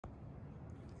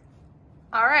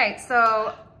All right,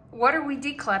 so what are we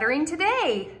decluttering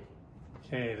today?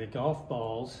 Okay, the golf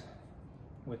balls,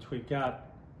 which we've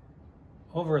got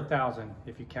over 1,000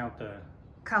 if you count the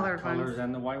Colored colors ones.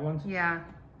 and the white ones. Yeah.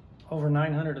 Over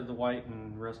 900 of the white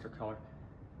and the rest are color.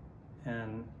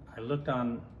 And I looked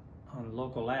on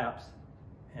local apps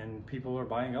and people were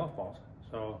buying golf balls.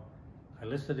 So I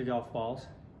listed the golf balls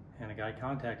and a guy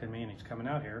contacted me and he's coming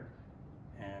out here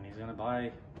and he's gonna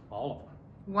buy all of them.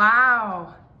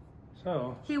 Wow.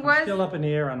 So I'm still up in the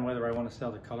air on whether I want to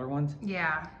sell the color ones.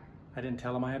 Yeah. I didn't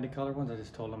tell him I had the color ones. I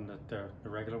just told him that the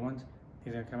regular ones.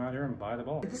 He's gonna come out here and buy the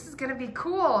ball. This is gonna be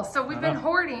cool. So we've been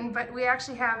hoarding, but we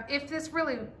actually have, if this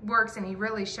really works and he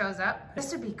really shows up,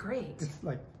 this would be great. It's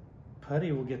like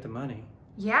Putty will get the money.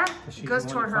 Yeah, it goes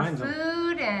toward her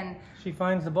food and... She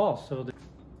finds the ball, so...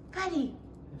 Putty.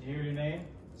 Did you hear your name?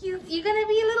 You gonna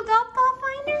be a little golf ball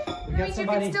finder? We That got means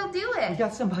somebody, you can still do it. We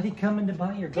got somebody coming to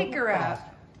buy your golf balls. Pick her up.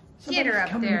 Get her up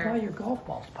coming there. to buy your golf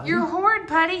balls, Putty. You're a hoard,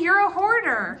 Putty. You're a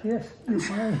hoarder. Yes, you're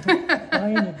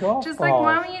buying the golf Just balls.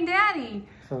 like Mommy and Daddy.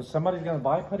 So somebody's gonna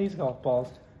buy Putty's golf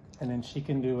balls, and then she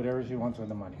can do whatever she wants with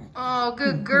the money. Oh,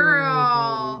 good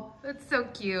girl. That's so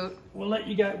cute. We'll let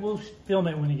you guys, we'll film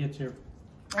it when he gets here.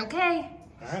 Okay.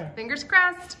 All right. Fingers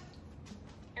crossed.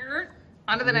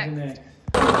 On to the next.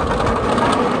 Oh,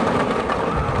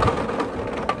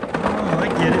 I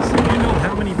get it. So you know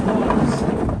how many balls?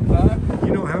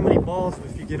 You know how many balls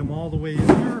if you get them all the way in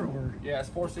there, or? Yeah, it's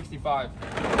 465.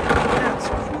 That's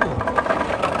cool.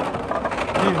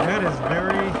 Dude, that is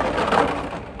very,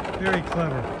 very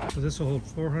clever. So this will hold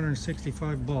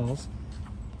 465 balls.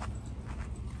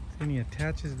 Then he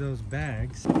attaches those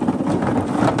bags.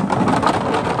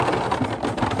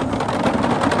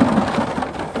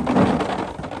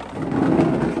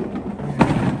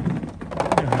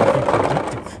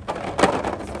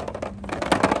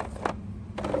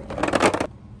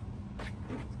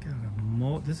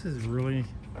 This is really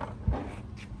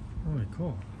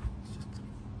cool. It's just,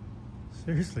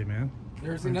 seriously, man. You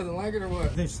ever seen nothing like it or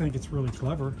what? I just think it's really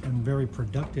clever and very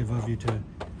productive of you to...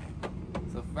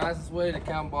 It's the fastest way to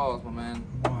count balls, my man.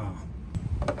 Wow.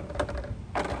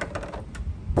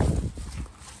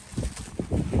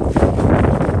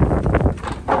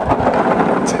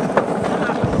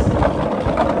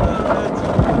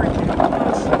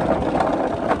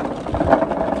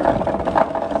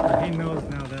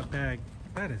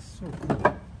 That is so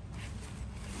cool.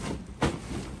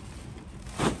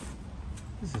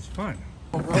 This is fun.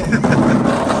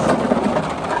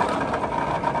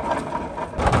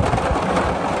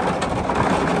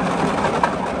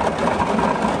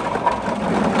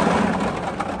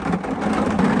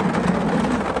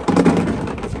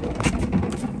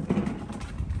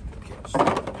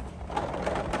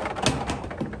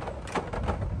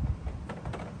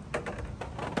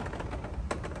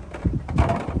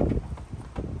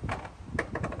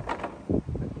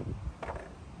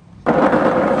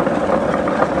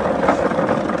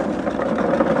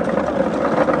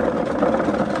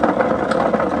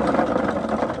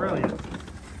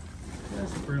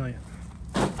 Brilliant.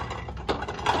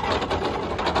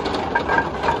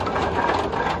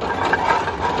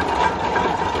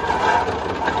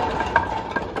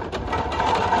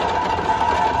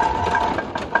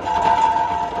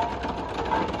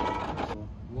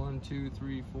 One, 2,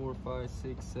 3, 4, 5,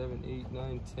 6, 7, 8,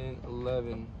 9, 10,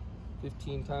 11.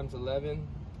 15 times 11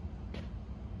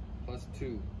 plus 2,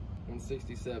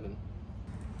 167.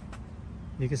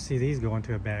 You can see these go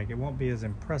into a bag. It won't be as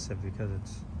impressive because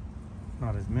it's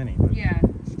not as many, but yeah,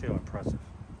 it's still impressive.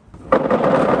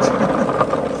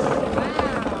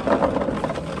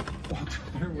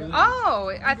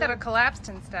 Oh, I thought it collapsed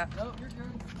and stuff. No, you're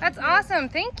good. That's awesome.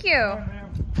 Thank you.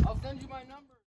 I'll send you my number.